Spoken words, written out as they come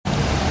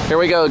Here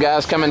we go,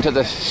 guys, coming to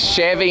the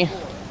Chevy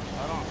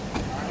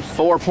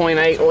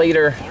 4.8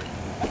 liter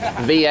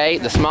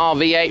V8, the small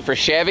V8 for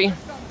Chevy.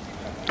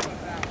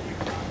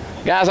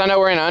 Guys, I know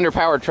we're in an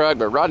underpowered truck,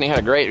 but Rodney had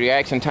a great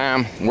reaction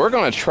time. We're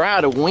gonna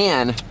try to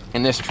win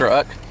in this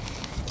truck,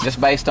 just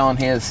based on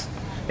his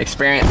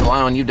experience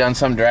alone. You've done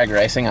some drag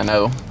racing, I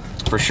know,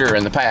 for sure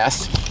in the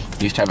past.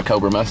 He used to have a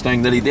Cobra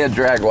Mustang that he did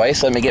drag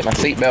race. Let me get my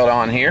seatbelt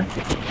on here.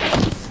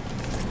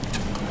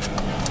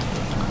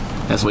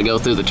 As we go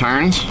through the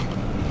turns.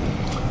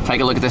 Take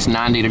a look at this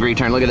 90-degree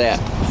turn. Look at that.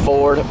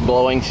 Ford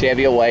blowing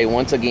Chevy away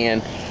once again.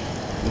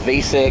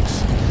 V6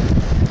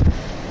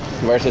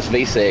 versus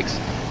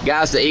V6.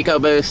 Guys, the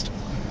Ecoboost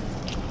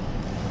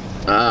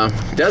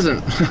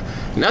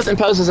nothing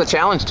poses a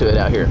challenge to it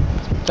out here.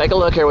 Take a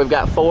look here. We've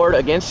got Ford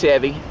against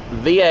Chevy,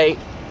 V8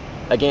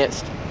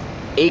 against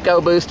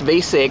Ecoboost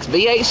V6,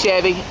 V8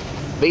 Chevy,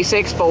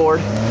 V6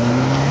 Ford.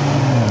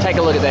 Take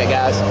a look at that,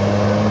 guys.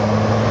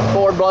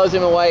 Ford blows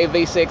him away,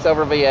 V6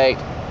 over V8.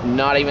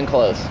 Not even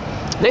close.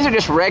 These are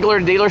just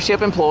regular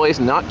dealership employees,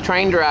 not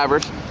trained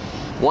drivers.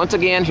 Once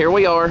again, here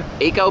we are,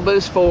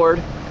 Ecoboost Ford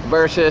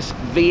versus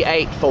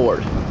V8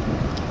 Ford.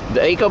 The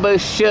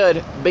Ecoboost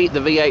should beat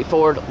the V8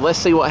 Ford. Let's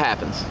see what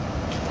happens.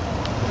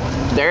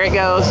 There it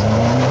goes.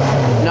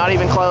 Not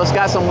even close.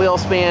 Got some wheel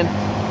spin.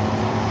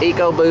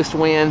 Ecoboost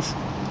wins.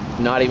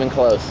 Not even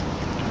close.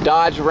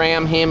 Dodge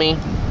Ram Hemi,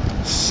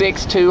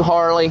 6.2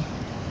 Harley.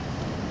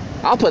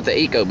 I'll put the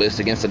Ecoboost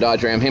against the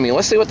Dodge Ram Hemi.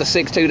 Let's see what the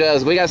 6.2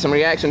 does. We got some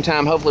reaction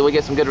time. Hopefully we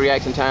get some good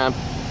reaction time.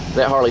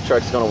 That Harley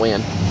truck's gonna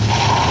win.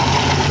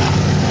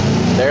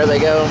 There they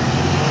go.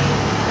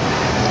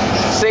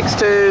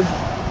 6.2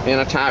 in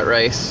a tight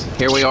race.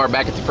 Here we are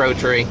back at the Pro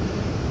Tree.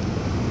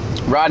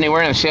 Rodney,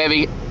 we're in a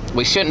Chevy.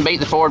 We shouldn't beat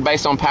the Ford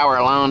based on power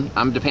alone.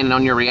 I'm depending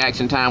on your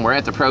reaction time. We're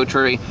at the Pro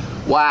Tree.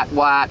 White,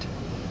 white,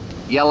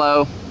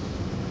 yellow.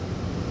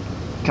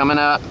 Coming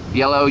up,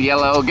 yellow,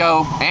 yellow,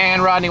 go.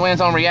 And Rodney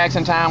wins on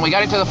reaction time. We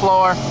got it to the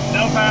floor.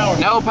 No power.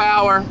 No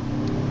power.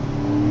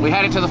 We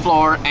had it to the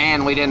floor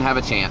and we didn't have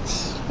a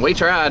chance. We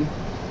tried.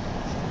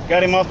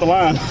 Got him off the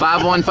line.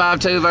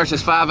 5152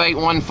 versus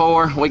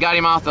 5814. We got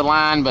him off the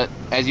line, but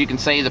as you can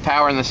see, the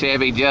power in the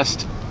Chevy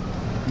just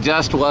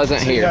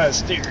wasn't here. Guy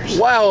steers.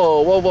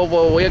 Whoa, whoa, whoa,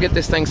 whoa. We'll get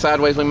this thing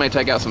sideways. We may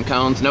take out some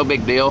cones. No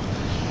big deal.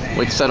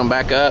 We can set them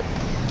back up.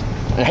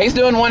 And he's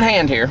doing one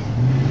hand here.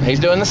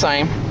 He's doing the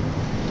same.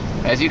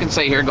 As you can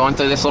see here, going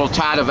through this little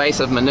tight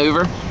evasive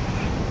maneuver.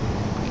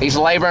 He's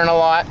laboring a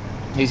lot.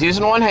 He's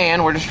using one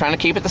hand. We're just trying to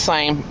keep it the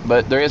same,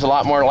 but there is a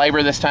lot more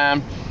labor this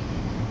time.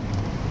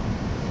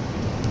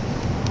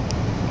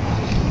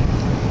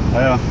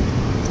 Well,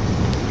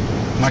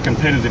 my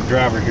competitive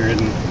driver here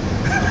isn't.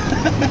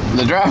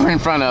 The driver in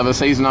front of us,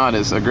 he's not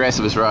as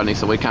aggressive as Rodney,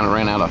 so we kind of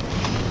ran out of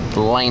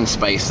lane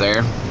space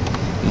there.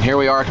 And here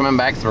we are coming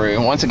back through.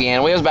 Once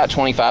again, we was about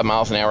 25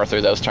 miles an hour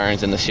through those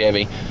turns in the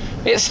Chevy.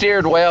 It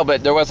steered well,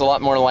 but there was a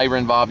lot more labor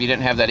involved. You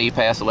didn't have that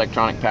E-Pass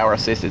electronic power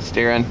assisted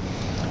steering.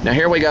 Now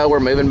here we go, we're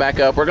moving back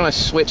up. We're gonna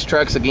switch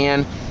trucks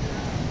again.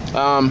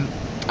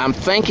 I'm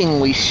thinking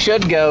we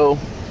should go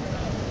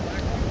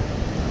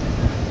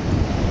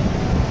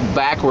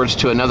backwards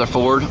to another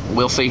Ford.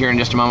 We'll see here in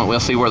just a moment.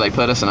 We'll see where they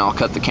put us and I'll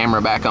cut the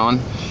camera back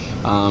on.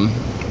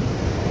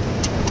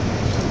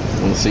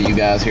 We'll see you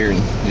guys here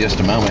in just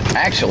a moment.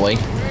 Actually,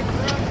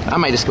 I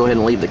may just go ahead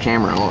and leave the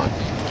camera on.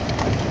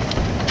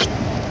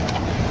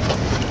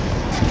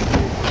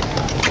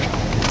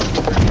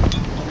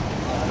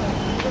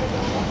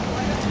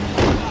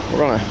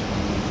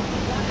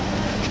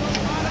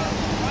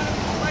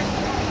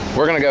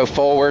 We're gonna go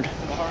forward.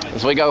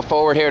 As we go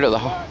forward here to the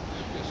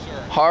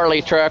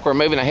Harley truck, we're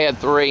moving ahead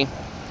 3.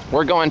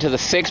 We're going to the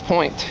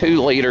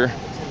 6.2 liter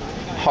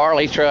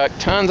Harley truck,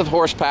 tons of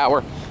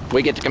horsepower.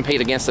 We get to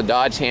compete against the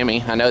Dodge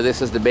Hemi. I know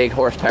this is the big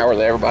horsepower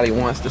that everybody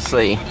wants to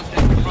see.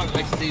 It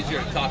makes it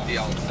easier to talk to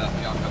y'all and stuff.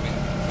 Y'all come in.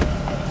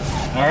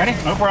 Alrighty,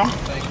 no problem.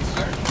 Thank you,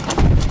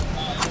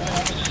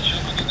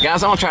 sir.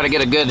 Guys, I'm gonna try to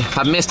get a good,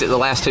 I've missed it the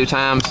last 2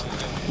 times.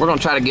 We're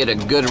gonna try to get a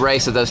good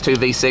race of those 2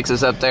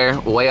 V6s up there,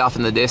 way off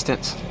in the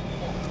distance.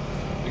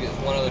 We get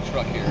one other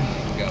truck here.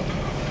 Go.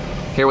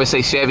 Here we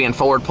see Chevy and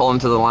Ford pulling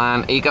to the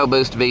line.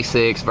 Ecoboost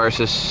V6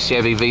 versus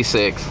Chevy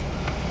V6.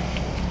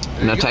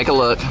 Now take a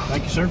look.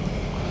 Thank you, sir.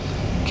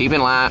 Keep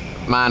in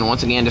mind,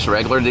 once again, just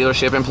regular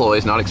dealership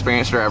employees, not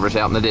experienced drivers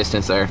out in the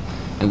distance there.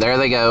 And there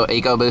they go.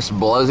 Ecoboost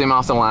blows him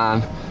off the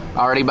line,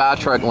 already by a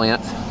truck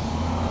length.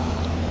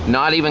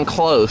 Not even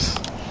close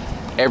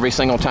every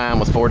single time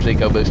with Ford's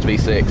Ecoboost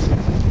V6.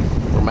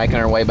 We're making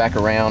our way back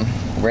around.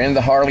 We're in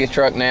the Harley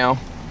truck now.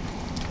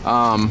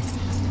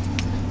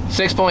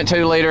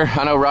 6.2 liter.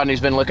 I know Rodney's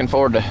been looking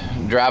forward to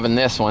driving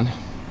this one.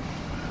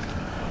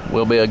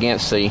 We'll be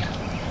against the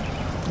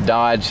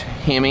Dodge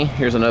Hemi.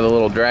 Here's another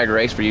little drag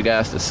race for you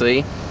guys to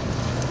see.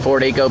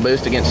 Ford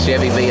Ecoboost against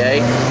Chevy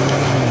V8.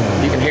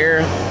 You can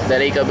hear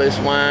that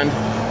Ecoboost whine,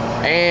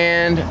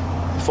 and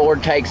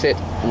Ford takes it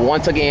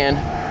once again.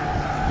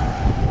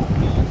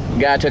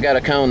 Guy took out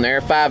a cone there.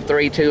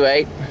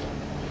 5328.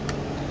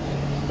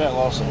 Bet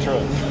lost the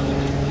truck.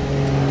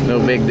 No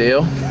big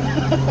deal.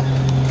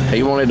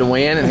 He wanted to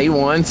win, and he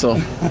won, so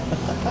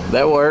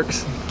that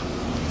works.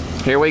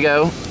 Here we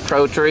go.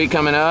 Pro Tree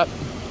coming up.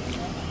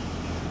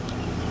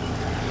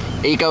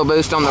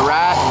 Ecoboost on the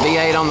right,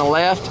 V8 on the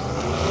left.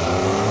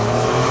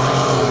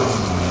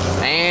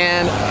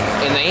 And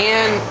in the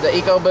end, the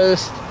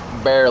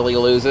Ecoboost barely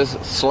loses.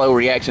 Slow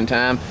reaction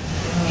time.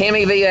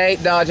 Hemi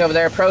V8, Dodge over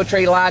there. Pro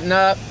Tree lighting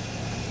up.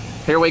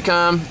 Here we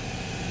come.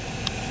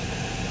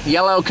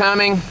 Yellow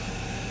coming.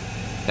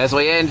 As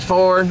we edge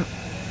forward,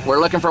 we're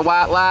looking for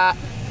white light.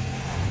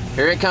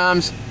 Here it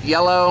comes.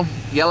 Yellow,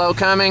 yellow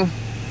coming.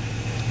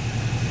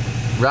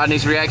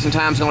 Rodney's reaction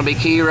time is going to be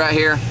key right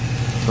here.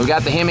 We've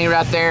got the Hemi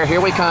right there. Here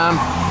we come.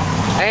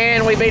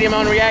 And we beat him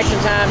on reaction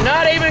time.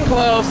 Not even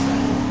close.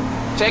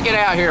 Check it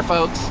out here,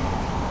 folks.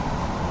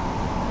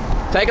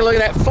 Take a look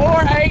at that.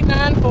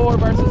 4894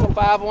 versus a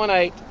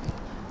 518.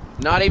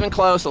 Not even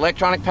close.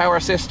 Electronic power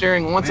assist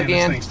steering once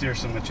again. This thing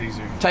steers so much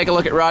easier. Take a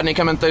look at Rodney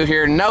coming through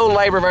here. No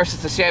labor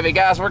versus the Chevy.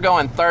 Guys, we're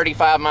going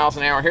 35 miles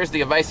an hour. Here's the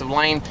evasive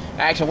lane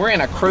action. We're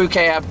in a crew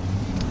cab.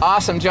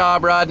 Awesome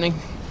job, Rodney.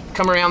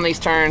 Come around these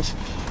turns.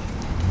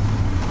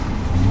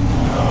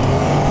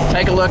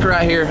 Take a look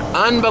right here.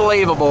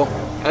 Unbelievable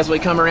as we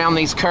come around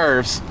these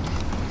curves.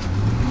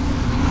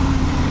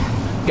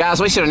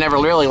 Guys, we should have never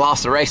really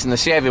lost the race in the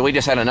Chevy. We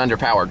just had an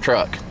underpowered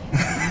truck.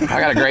 I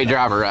got a great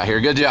driver right here.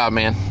 Good job,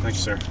 man. Thanks,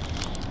 sir.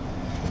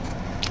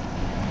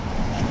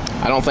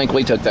 I don't think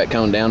we took that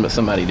cone down, but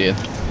somebody did.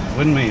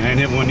 Wouldn't me. I ain't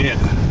hit one yet.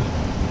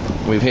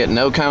 We've hit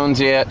no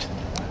cones yet.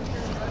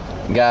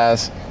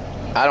 Guys,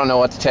 I don't know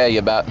what to tell you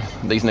about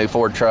these new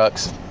Ford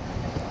trucks.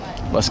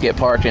 Let's get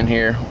parked in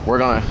here. We're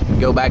gonna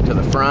go back to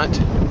the front.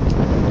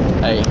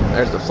 Hey,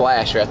 there's the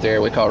flash right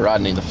there. We call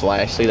Rodney the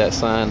Flash. See that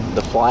sign?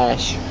 The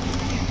Flash.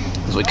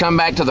 As we come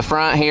back to the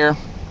front here,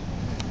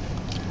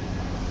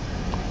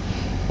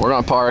 we're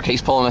gonna park.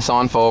 He's pulling us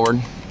on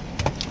forward.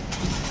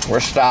 We're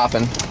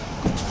stopping.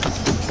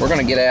 We're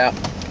gonna get out.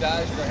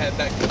 Guys, you're gonna head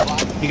back to the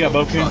block. You got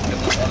both here?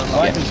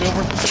 Black and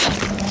silver?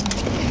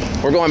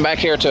 We're going back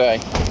here to a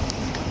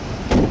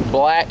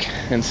black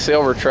and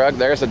silver truck.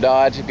 There's a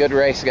Dodge. Good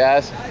race,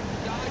 guys.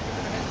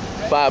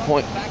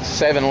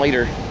 5.7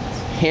 liter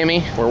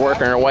Hemi. We're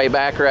working our way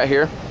back right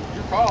here.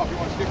 Your call if you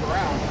want to stick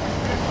around.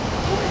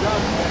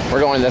 We're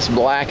going this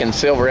black and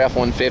silver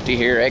F-150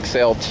 here,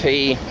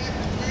 XLT.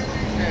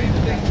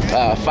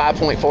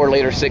 5.4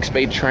 liter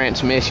 6-speed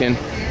transmission.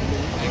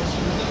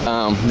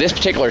 This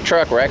particular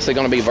truck, we're actually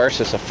going to be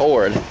versus a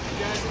Ford.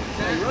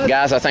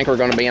 Guys, I think we're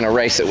going to be in a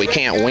race that we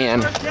can't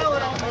win.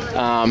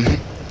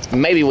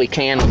 Maybe we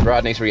can with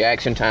Rodney's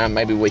reaction time.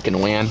 Maybe we can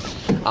win.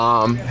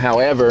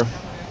 However,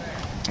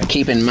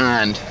 keep in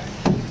mind,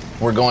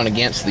 we're going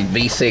against the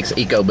V6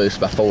 Ecoboost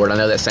by Ford. I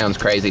know that sounds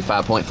crazy,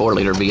 5.4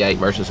 liter V8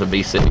 versus a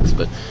V6,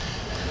 but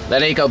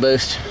that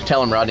Ecoboost,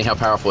 tell him, Rodney, how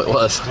powerful it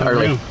was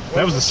early.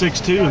 That was a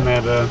 6.2 in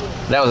that.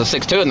 That was a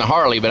 6.2 in the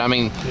Harley, but I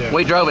mean, yeah.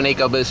 We drove an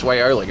Ecoboost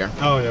way earlier.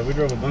 Oh yeah, we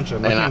drove a bunch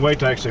of them. I can't wait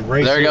to actually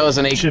race. There goes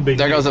an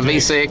there goes a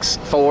V6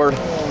 Ford.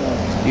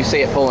 You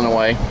see it pulling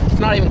away. It's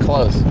not even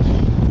close.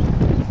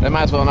 There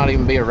might as well not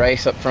even be a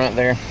race up front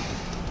there.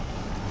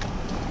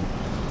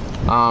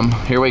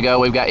 Here we go.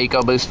 We've got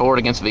Ecoboost Ford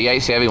against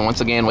V8 Chevy. Once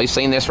again, we've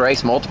seen this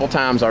race multiple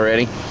times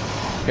already.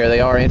 Here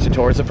they are inching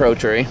towards the Pro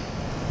Tree.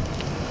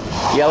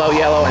 Yellow,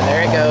 yellow, and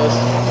there it goes.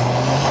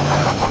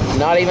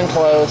 Not even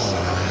close.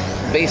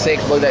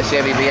 V6 blew that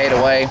Chevy V8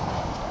 away.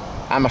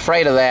 I'm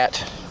afraid of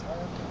that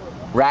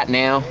right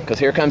now because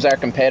here comes our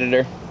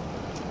competitor.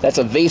 That's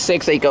a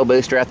V6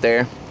 Ecoboost right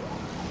there.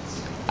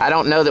 I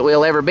don't know that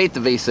we'll ever beat the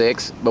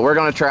V6, but we're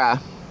going to try.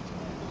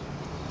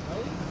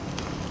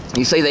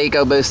 You see the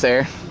Ecoboost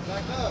there.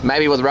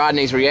 Maybe with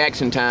Rodney's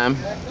reaction time.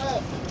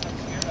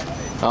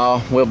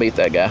 Oh, we'll beat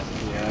that guy.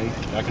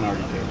 Yeah, I can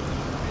already tell.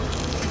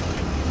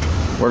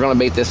 We're going to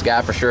beat this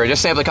guy for sure.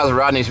 Just simply because of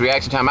Rodney's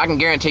reaction time. I can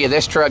guarantee you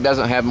this truck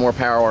doesn't have more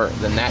power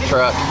than that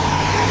truck.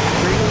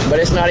 But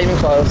it's not even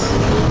close.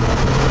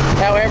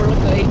 However,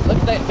 look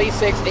at that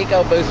V6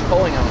 Ecoboost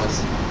pulling on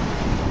us.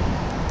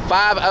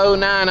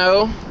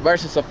 5090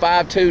 versus a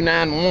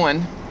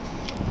 5291.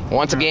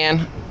 Once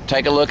again,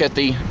 take a look at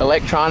the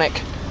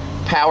electronic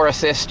power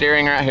assist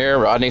steering right here.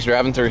 Rodney's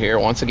driving through here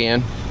once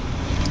again.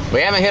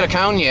 We haven't hit a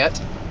cone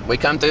yet. We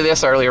come through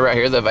this earlier right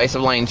here, the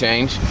evasive lane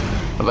change.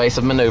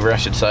 Evasive maneuver, I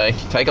should say.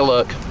 Take a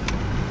look.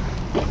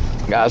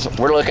 Guys,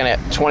 we're looking at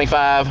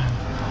 25,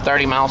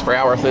 30 miles per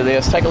hour through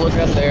this. Take a look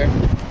right there.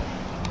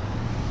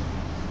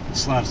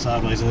 Slide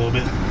sideways a little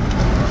bit.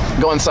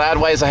 Going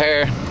sideways a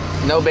hair.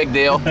 No big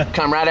deal.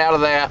 Come right out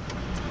of that.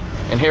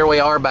 And here we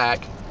are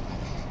back.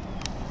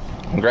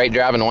 Great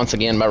driving once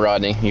again by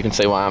Rodney. You can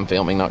see why I'm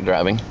filming, not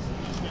driving.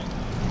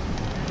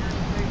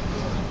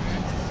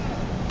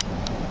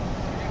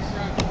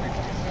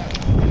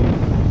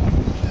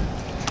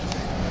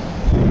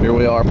 Here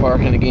we are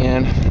parking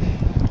again.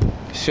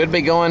 Should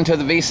be going to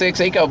the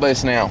V6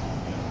 Ecoboost now.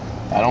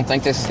 I don't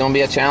think this is going to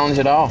be a challenge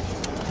at all.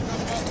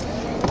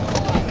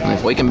 And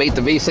if we can beat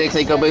the V6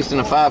 Ecoboost in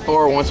a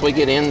 5.4 once we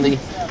get in the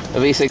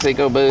V6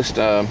 Ecoboost,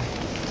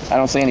 I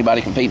don't see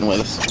anybody competing with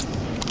us.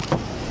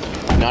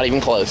 Not even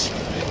close.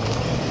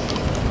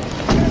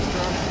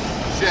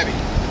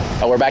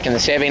 Oh, we're back in the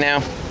Chevy now?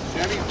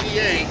 Chevy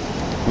V8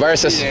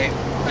 versus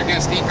V8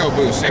 against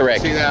Ecoboost.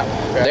 Correct. See that?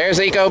 Okay. There's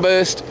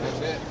Ecoboost. That's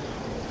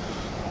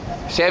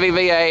it. Chevy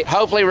V8.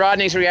 Hopefully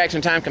Rodney's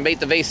reaction time can beat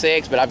the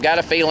V6, but I've got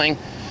a feeling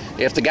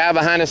if the guy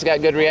behind us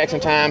got good reaction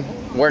time,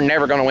 we're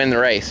never going to win the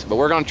race, but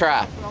we're going to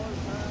try.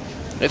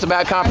 It's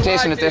about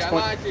competition at this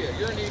point.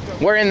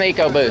 We're in the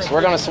Ecoboost.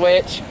 We're going to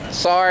switch.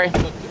 Sorry.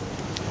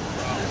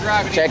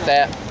 Check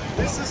that.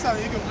 This is how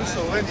Ecoboost,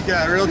 so when you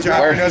got a real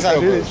driver knows how to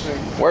do this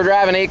thing. We're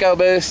driving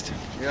Ecoboost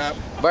Yep.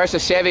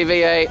 versus Chevy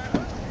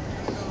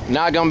V8.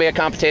 Not going to be a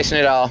competition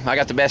at all. I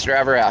got the best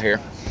driver out here.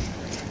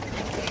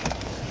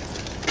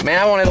 Man,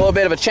 I wanted a little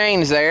bit of a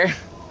change there.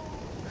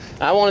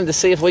 I wanted to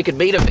see if we could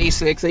beat a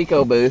V6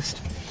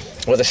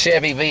 Ecoboost with a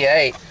Chevy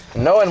V8,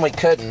 knowing we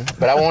couldn't,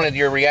 but I wanted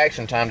your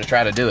reaction time to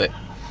try to do it.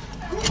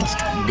 Let's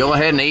go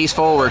ahead and ease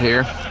forward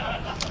here.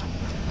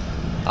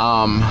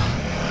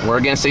 We're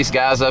against these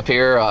guys up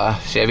here,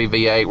 Chevy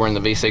V8, we're in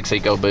the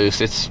V6 Ecoboost.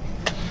 It's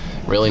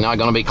really not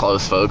gonna be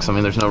close, folks. I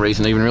mean, there's no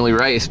reason to even really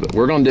race, but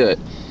we're gonna do it.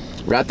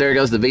 Right there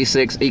goes the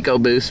V6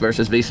 Ecoboost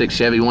versus V6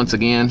 Chevy once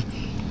again.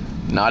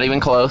 Not even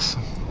close.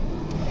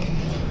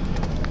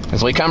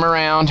 As we come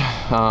around,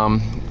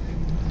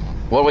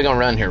 what are we gonna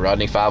run here,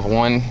 Rodney?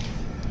 5.1,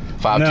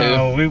 5.2?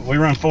 No, we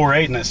run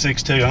 4.8 and that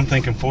 6.2. I'm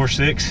thinking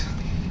 4.6.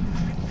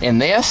 In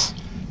this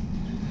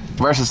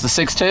versus the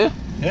 6.2?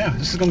 Yeah,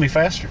 this is gonna be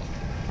faster.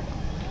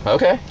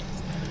 Okay.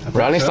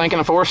 Rodney's so. thinking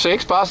a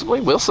 4.6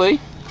 possibly. We'll see.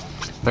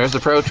 There's the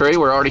Pro Tree.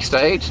 We're already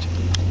staged.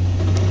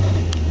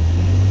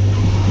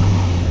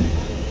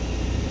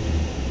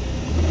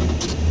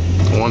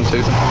 One,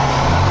 two, three.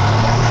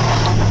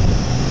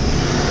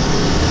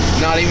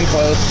 Not even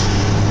close.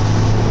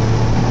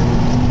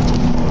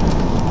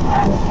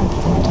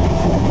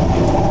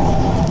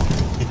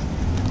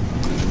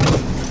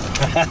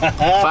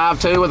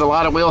 5.2 with a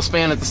lot of wheel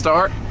spin at the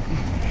start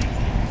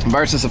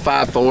versus a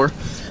 5.4.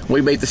 We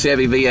beat the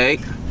Chevy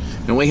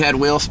V8 and we had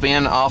wheel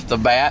spin off the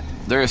bat.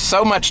 There is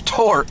so much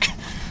torque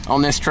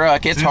on this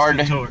truck, it's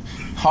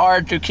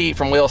hard to keep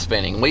from wheel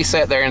spinning. We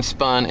sat there and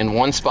spun in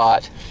one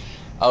spot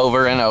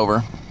over and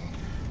over.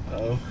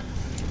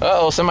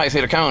 Uh-oh, somebody's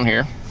hit a cone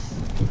here.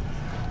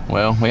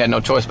 Well, we had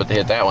no choice but to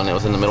hit that one. It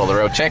was in the middle of the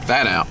road. Check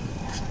that out.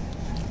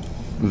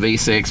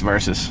 V6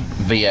 versus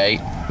V8.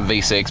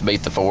 V6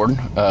 beat the Ford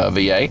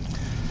V8.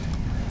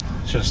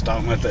 Should have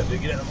stopped and let that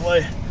dude get out of the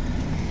way.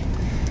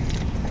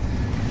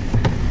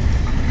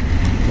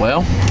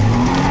 Well,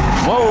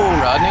 whoa,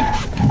 Rodney.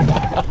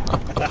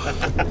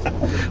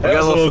 That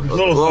was a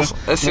little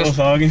it's just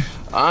foggy.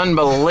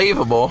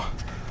 Unbelievable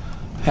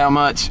how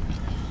much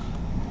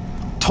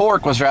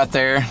torque was right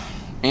there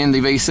in the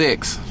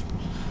V6.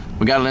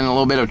 We got it in a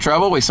little bit of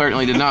trouble. We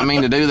certainly did not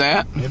mean to do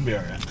that. It'll be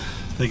all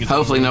right.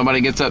 Hopefully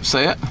nobody gets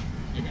upset.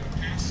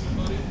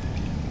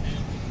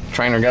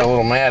 Trainer got a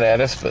little mad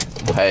at us, but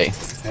hey.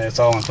 Yeah, it's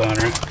all in fun,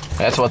 right?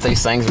 That's what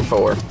these things are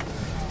for.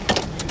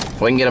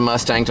 If we can get a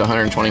Mustang to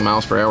 120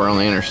 miles per hour on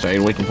the interstate,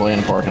 we can play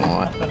in the parking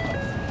lot.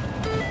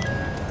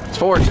 It's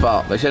Ford's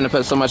fault. They shouldn't have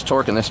put so much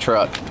torque in this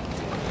truck.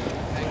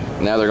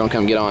 Now they're gonna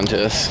come get on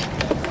to us.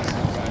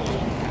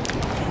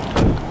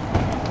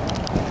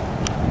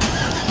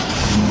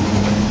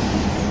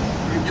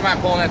 You mind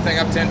pulling that thing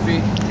up 10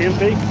 feet? 10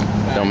 feet?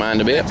 Don't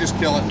mind a bit. Just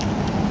kill it.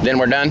 Then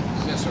we're done.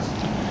 Yes, sir.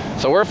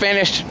 So we're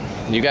finished.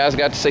 You guys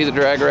got to see the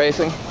drag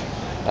racing.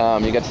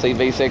 You got to see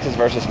V6s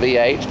versus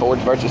V8s,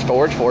 Fords versus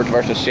Fords, Fords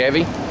versus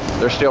Chevy.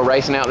 They're still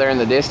racing out there in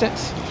the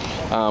distance.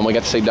 We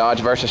got to see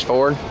Dodge versus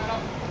Ford.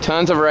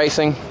 Tons of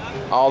racing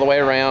all the way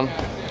around.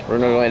 We're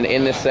going to go ahead and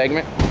end this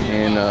segment,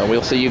 and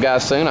we'll see you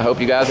guys soon. I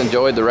hope you guys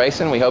enjoyed the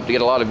racing. We hope to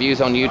get a lot of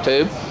views on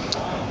YouTube.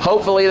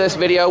 Hopefully this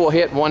video will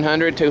hit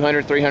 100,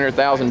 200,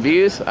 300,000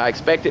 views. I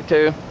expect it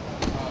to.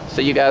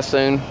 See you guys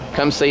soon.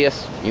 Come see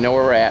us. You know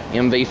where we're at.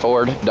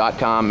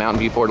 mvford.com, Mountain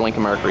View Ford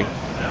Lincoln Mercury,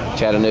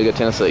 Chattanooga,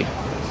 Tennessee.